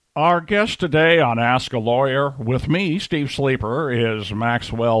Our guest today on Ask a Lawyer with me, Steve Sleeper, is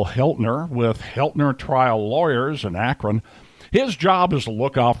Maxwell Hiltner with Hiltner Trial Lawyers in Akron. His job is to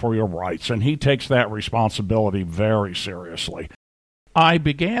look out for your rights, and he takes that responsibility very seriously. I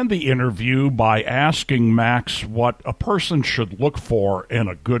began the interview by asking Max what a person should look for in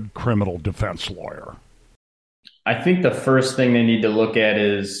a good criminal defense lawyer. I think the first thing they need to look at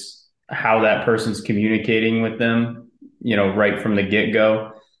is how that person's communicating with them, right from the get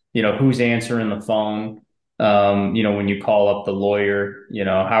go. Who's answering the phone? When you call up the lawyer,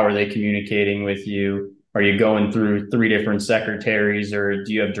 how are they communicating with you? Are you going through three different secretaries, or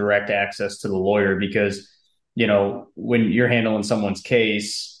do you have direct access to the lawyer? Because, when you're handling someone's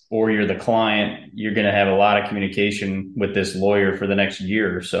case or you're the client, you're going to have a lot of communication with this lawyer for the next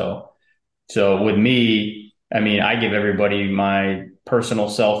year or so. So with me, I mean, I give everybody my personal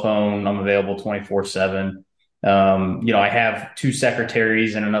cell phone. I'm available 24/7. I have two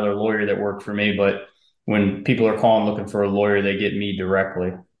secretaries and another lawyer that work for me, but when people are calling looking for a lawyer, they get me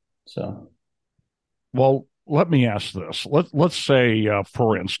directly. So, Well, let me ask this. Let's say,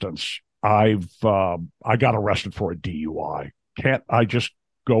 for instance, I got arrested for a DUI. Can't I just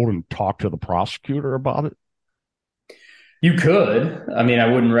go and talk to the prosecutor about it? you could. I mean,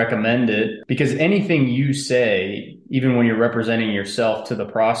 I wouldn't recommend it because anything you say, even when you're representing yourself to the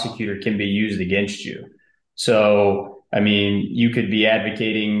prosecutor, can be used against you. So, I mean, you could be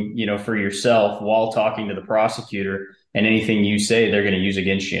advocating, for yourself while talking to the prosecutor, and anything you say, they're going to use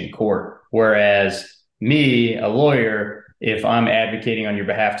against you in court. Whereas me, a lawyer, if I'm advocating on your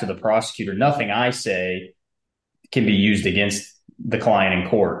behalf to the prosecutor, nothing I say can be used against the client in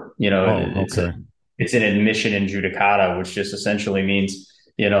court. Oh, It's a okay. it's an admission in judicata, which just essentially means,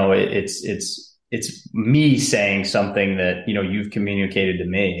 it's me saying something that, you've communicated to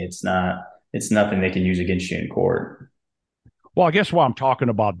me. It's nothing they can use against you in court. Well, I guess while I'm talking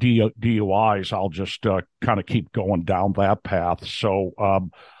about DUIs, I'll just kind of keep going down that path. So,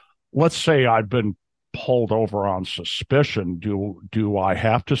 let's say I've been pulled over on suspicion. Do I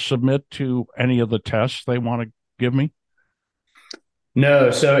have to submit to any of the tests they want to give me?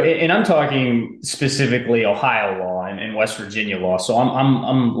 No, so and I'm talking specifically Ohio law and West Virginia law. So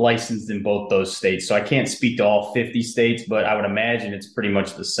I'm licensed in both those states. So I can't speak to all 50 states, but I would imagine it's pretty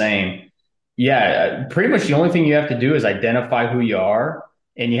much the same. Yeah, pretty much the only thing you have to do is identify who you are,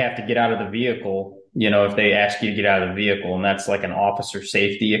 and you have to get out of the vehicle, if they ask you to get out of the vehicle, and that's like an officer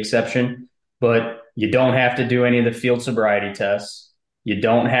safety exception. But you don't have to do any of the field sobriety tests. You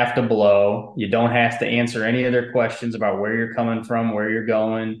don't have to blow. You don't have to answer any of their questions about where you're coming from, where you're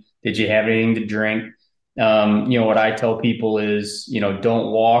going. Did you have anything to drink? What I tell people is,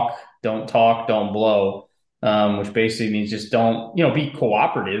 don't walk, don't talk, don't blow, which basically means just don't, be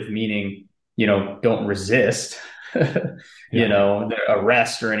cooperative, meaning, don't resist, Yeah. the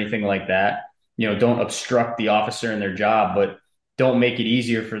arrest or anything like that. Don't obstruct the officer in their job, but don't make it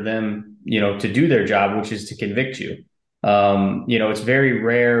easier for them, to do their job, which is to convict you. It's very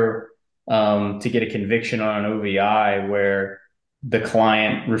rare to get a conviction on an OVI where the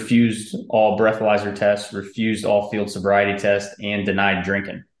client refused all breathalyzer tests, refused all field sobriety tests, and denied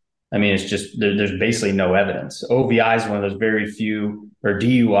drinking. I mean, it's just there's basically no evidence. OVI is one of those very few, or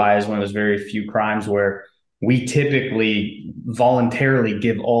DUI is one of those very few crimes where we typically voluntarily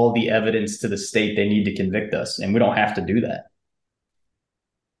give all the evidence to the state they need to convict us, and we don't have to do that.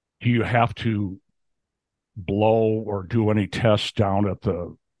 Do you have to blow or do any tests down at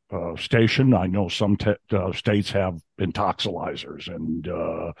the station? I know some states have intoxilizers, and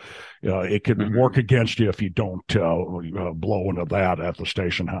it can work Mhm. against you if you don't blow into that at the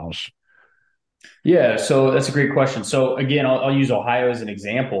station house. Yeah, so that's a great question. So again, I'll use Ohio as an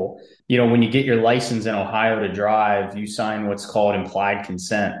example. When you get your license in Ohio to drive, you sign what's called implied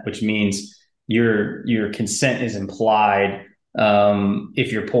consent, which means your consent is implied.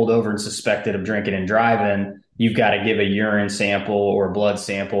 If you're pulled over and suspected of drinking and driving, you've got to give a urine sample or a blood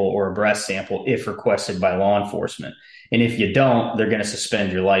sample or a breath sample if requested by law enforcement. And if you don't, they're going to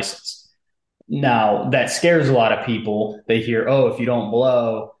suspend your license. Now, that scares a lot of people. They hear, oh, if you don't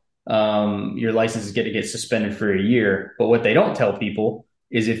blow, your license is going to get suspended for a year. But what they don't tell people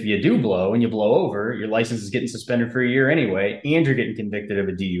is if you do blow and you blow over, your license is getting suspended for a year anyway, and you're getting convicted of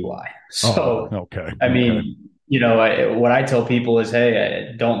a DUI. Oh, So, okay, I okay. mean, what I tell people is,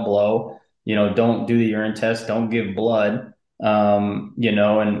 hey, don't blow, don't do the urine test, don't give blood.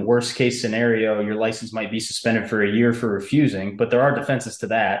 And worst case scenario, your license might be suspended for a year for refusing, but there are defenses to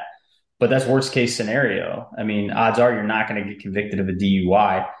that. But that's worst case scenario. I mean, odds are you're not going to get convicted of a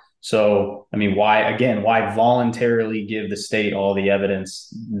DUI. So, I mean, why voluntarily give the state all the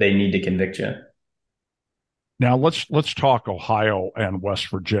evidence they need to convict you? Now let's talk Ohio and West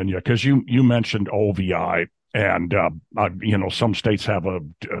Virginia, because you mentioned OVI, and some states have a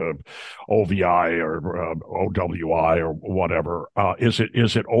OVI or OWI or whatever. Is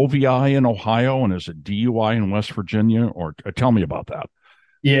it OVI in Ohio, and is it DUI in West Virginia? Or tell me about that.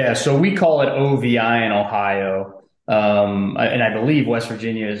 Yeah, so we call it OVI in Ohio, and I believe West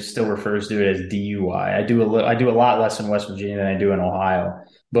Virginia still refers to it as DUI. I do a lot less in West Virginia than I do in Ohio,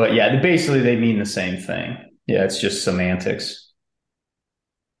 but yeah, basically they mean the same thing. Yeah, it's just semantics.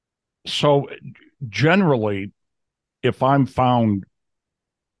 So generally, if I'm found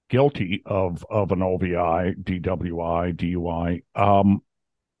guilty of an OVI, DWI, DUI,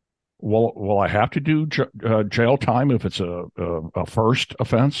 will I have to do jail time if it's a first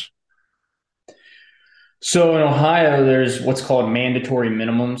offense? So in Ohio, there's what's called mandatory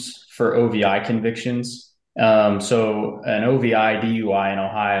minimums for OVI convictions. So an OVI DUI in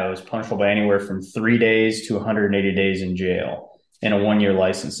Ohio is punishable by anywhere from 3 days to 180 days in jail and a 1 year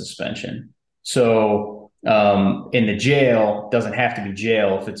license suspension. So in the jail doesn't have to be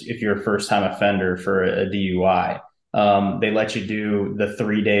jail if you're a first time offender for a DUI. They let you do the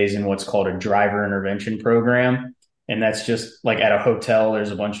 3 days in what's called a driver intervention program. And that's just like at a hotel,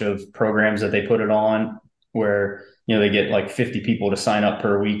 there's a bunch of programs that they put it on where, they get like 50 people to sign up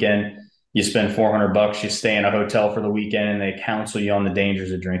per weekend. You spend $400, you stay in a hotel for the weekend, and they counsel you on the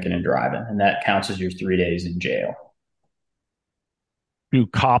dangers of drinking and driving. And that counts as your 3 days in jail. Do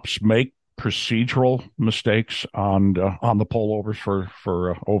cops make procedural mistakes on the pullovers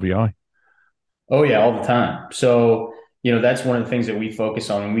for OVI? Oh yeah, all the time. So, that's one of the things that we focus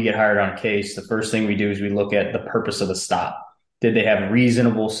on when we get hired on a case. The first thing we do is we look at the purpose of the stop. Did they have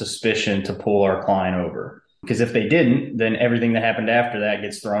reasonable suspicion to pull our client over? Because if they didn't, then everything that happened after that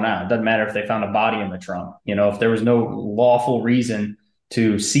gets thrown out. It doesn't matter if they found a body in the trunk. If there was no lawful reason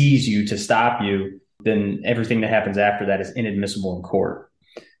to seize you, to stop you, then everything that happens after that is inadmissible in court.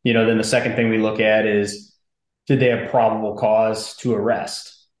 Then the second thing we look at is, did they have probable cause to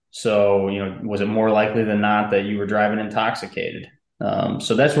arrest? So, was it more likely than not that you were driving intoxicated?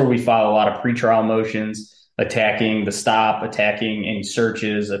 So that's where we file a lot of pretrial motions, attacking the stop, attacking any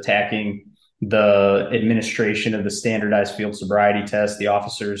searches, attacking the administration of the standardized field sobriety test. The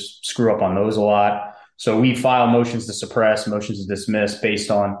officers screw up on those a lot. So we file motions to suppress, motions to dismiss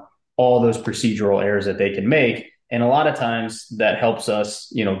based on all those procedural errors that they can make. And a lot of times that helps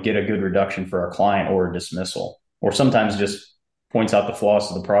us, get a good reduction for our client or a dismissal, or sometimes just points out the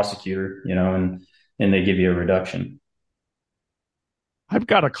flaws of the prosecutor, and they give you a reduction. I've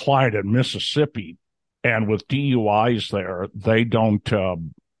got a client in Mississippi, and with DUIs there, they don't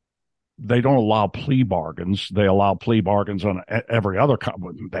allow plea bargains. They allow plea bargains on every other.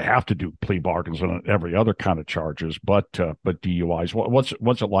 They have to do plea bargains on every other kind of charges, but DUIs.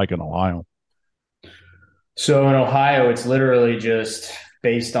 What's it like in Ohio? So in Ohio, it's literally just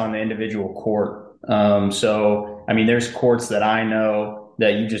based on the individual court. So I mean, there's courts that I know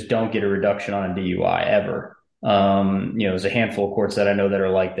that you just don't get a reduction on a DUI ever. There's a handful of courts that I know that are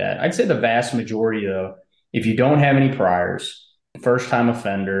like that. I'd say the vast majority, though, if you don't have any priors, first time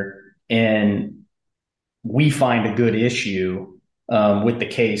offender, and we find a good issue with the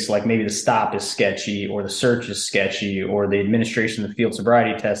case, like maybe the stop is sketchy or the search is sketchy or the administration of the field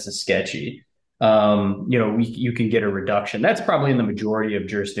sobriety test is sketchy, you can get a reduction. That's probably in the majority of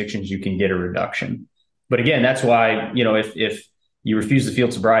jurisdictions you can get a reduction. But again, that's why, if you refuse the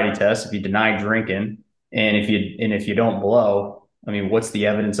field sobriety test, if you deny drinking, and if you don't blow, I mean, what's the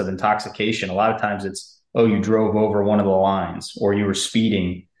evidence of intoxication? A lot of times it's, oh, you drove over one of the lines, or you were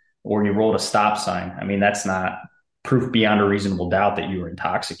speeding, or you rolled a stop sign. I mean, that's not proof beyond a reasonable doubt that you were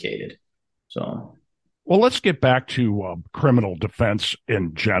intoxicated. So, well, let's get back to criminal defense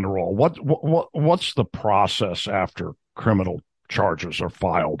in general. What's the process after criminal charges are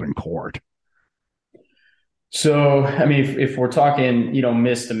filed in court? So, I mean, if we're talking,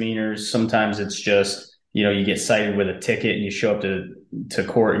 misdemeanors, sometimes it's just, you get cited with a ticket and you show up to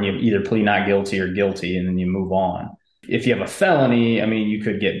court and you either plead not guilty or guilty, and then you move on. If you have a felony, I mean, you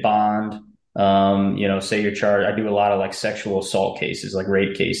could get bond. Say you're charged. I do a lot of like sexual assault cases, like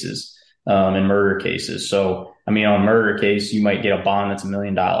rape cases, and murder cases. So, I mean, on a murder case, you might get a bond that's $1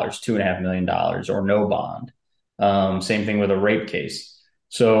 million, $2.5 million, or no bond. Same thing with a rape case.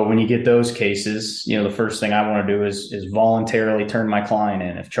 So when you get those cases, the first thing I want to do is voluntarily turn my client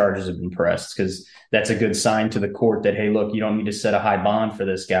in if charges have been pressed, because that's a good sign to the court that, hey, look, you don't need to set a high bond for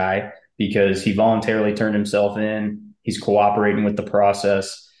this guy because he voluntarily turned himself in. He's cooperating with the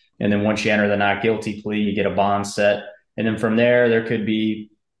process. And then once you enter the not guilty plea, you get a bond set. And then from there could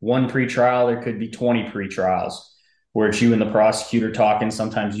be one pretrial, there could be 20 pretrials. where it's you and the prosecutor talking,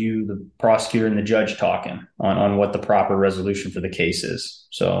 sometimes you, the prosecutor, and the judge talking on what the proper resolution for the case is.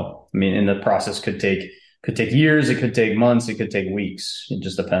 So, I mean, and the process could take years, it could take months, it could take weeks. It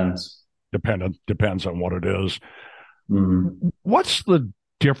just depends. Depends on what it is. Mm-hmm. What's the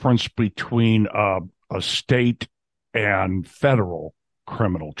difference between a state and federal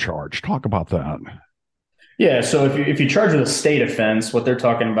criminal charge? Talk about that. Yeah, so if you charge with a state offense, what they're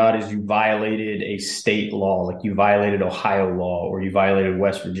talking about is you violated a state law, like you violated Ohio law or you violated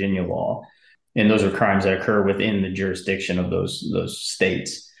West Virginia law, and those are crimes that occur within the jurisdiction of those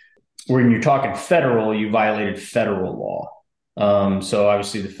states. When you're talking federal, you violated federal law. So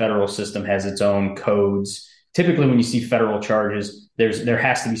obviously, the federal system has its own codes. Typically, when you see federal charges, there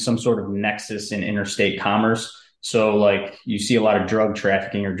has to be some sort of nexus in interstate commerce. So, like you see a lot of drug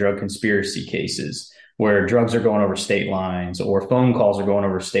trafficking or drug conspiracy cases where drugs are going over state lines or phone calls are going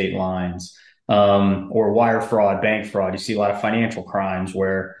over state lines, or wire fraud, bank fraud. You see a lot of financial crimes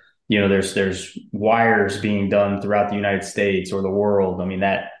where there's wires being done throughout the United States or the world. I mean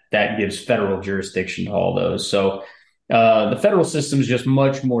that gives federal jurisdiction to all those. So the federal system is just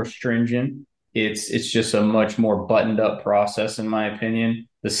much more stringent. It's just a much more buttoned up process, in my opinion.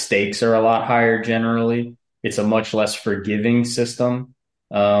 The stakes are a lot higher generally. It's a much less forgiving system.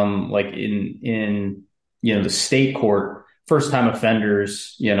 Like in the state court, first time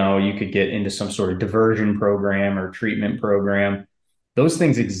offenders, you could get into some sort of diversion program or treatment program. Those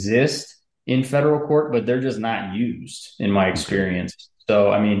things exist in federal court, but they're just not used in my experience. Okay.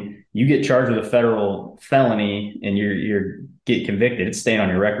 So, I mean, you get charged with a federal felony and you're get convicted, it's staying on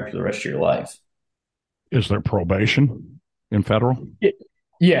your record for the rest of your life. Is there probation in federal?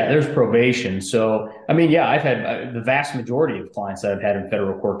 Yeah, there's probation. So, I mean, yeah, I've had the vast majority of clients that I've had in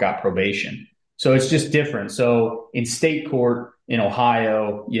federal court got probation. So it's just different. So in state court in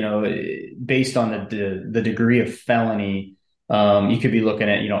Ohio, based on the degree of felony, you could be looking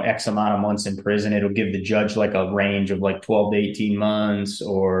at, X amount of months in prison. It'll give the judge like a range of like 12 to 18 months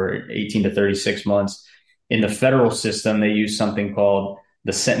or 18 to 36 months. In the federal system, they use something called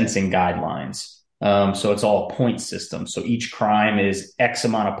the sentencing guidelines. So it's all a point system. So each crime is X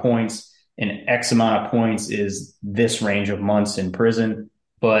amount of points, and X amount of points is this range of months in prison.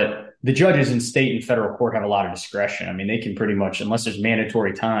 But the judges in state and federal court have a lot of discretion. I mean, they can pretty much, unless there's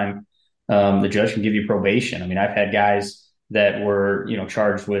mandatory time, the judge can give you probation. I mean, I've had guys that were,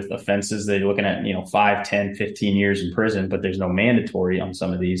 charged with offenses that you're looking at, 5, 10, 15 years in prison, but there's no mandatory on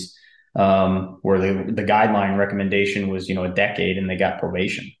some of these, where the guideline recommendation was, a decade and they got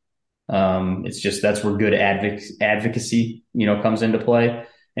probation. It's just, that's where good advocacy, comes into play,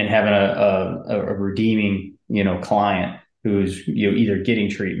 and having a redeeming, client who's, either getting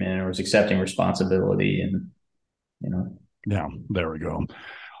treatment or is accepting responsibility and. Yeah, there we go.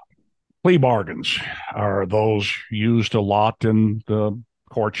 Plea bargains, are those used a lot in the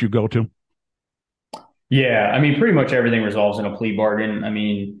courts you go to? Yeah, I mean, pretty much everything resolves in a plea bargain. I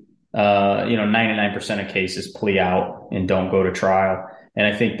mean, 99% of cases plea out and don't go to trial. And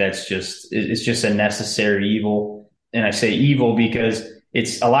I think it's just a necessary evil. And I say evil because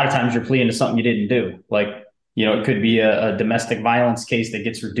it's a lot of times you're pleading to something you didn't do. Like, it could be a domestic violence case that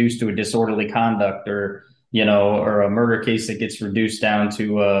gets reduced to a disorderly conduct, or a murder case that gets reduced down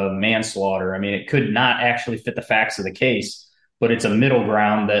to manslaughter. I mean, it could not actually fit the facts of the case, but it's a middle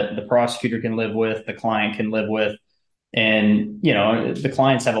ground that the prosecutor can live with, the client can live with. And, the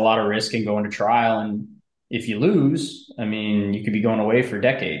clients have a lot of risk in going to trial. And if you lose, I mean, you could be going away for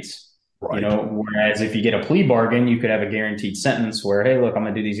decades. Right. Whereas if you get a plea bargain, you could have a guaranteed sentence where, hey, look, I'm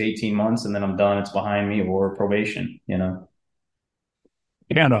going to do these 18 months and then I'm done. It's behind me, or probation, Can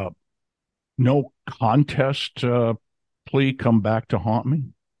a no contest plea come back to haunt me?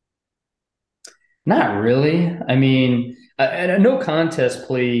 Not really. I mean, a no contest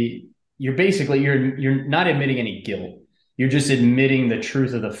plea, you're not admitting any guilt. You're just admitting the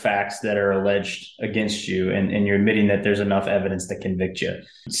truth of the facts that are alleged against you, and you're admitting that there's enough evidence to convict you.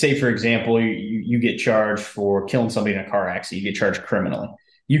 Say, for example, you get charged for killing somebody in a car accident. You get charged criminally.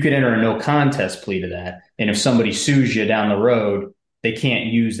 You could enter a no contest plea to that, and if somebody sues you down the road, they can't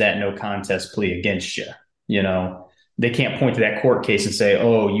use that no contest plea against you. They can't point to that court case and say,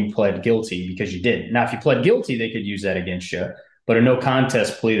 oh, you pled guilty, because you didn't. Now, if you pled guilty, they could use that against you. But a no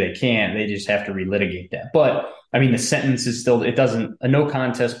contest plea, they can't. They just have to relitigate that. But I mean, the sentence is still, a no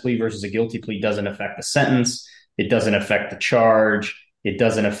contest plea versus a guilty plea doesn't affect the sentence. It doesn't affect the charge. It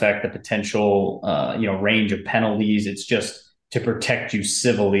doesn't affect the potential, range of penalties. It's just to protect you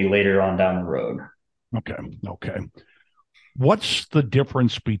civilly later on down the road. Okay. What's the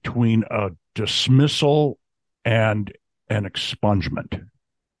difference between a dismissal and an expungement?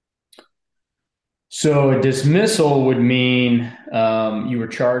 So a dismissal would mean you were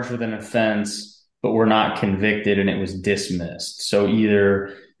charged with an offense, but were not convicted, and it was dismissed. So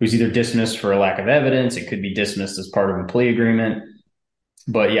it was either dismissed for a lack of evidence, it could be dismissed as part of a plea agreement.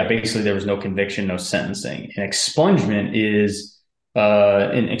 But yeah, basically there was no conviction, no sentencing. And expungement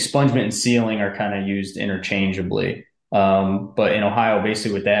and sealing are kind of used interchangeably. But in Ohio,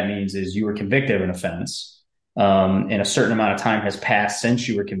 basically what that means is you were convicted of an offense, and a certain amount of time has passed since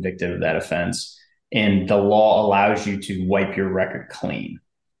you were convicted of that offense, and the law allows you to wipe your record clean.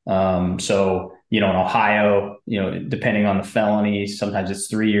 In Ohio, depending on the felony, sometimes it's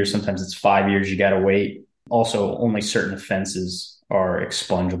 3 years, sometimes it's 5 years. You got to wait. Also, only certain offenses are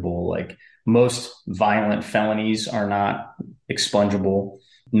expungible. Like most violent felonies are not expungible.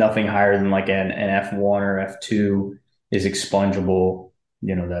 Nothing higher than like an F1 or F2 is expungible,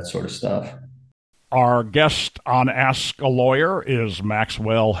 that sort of stuff. Our guest on Ask a Lawyer is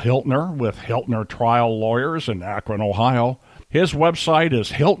Maxwell Hiltner with Hiltner Trial Lawyers in Akron, Ohio. His website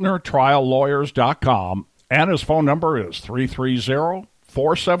is HiltnerTrialLawyers.com, and his phone number is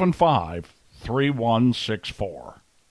 330-475-3164.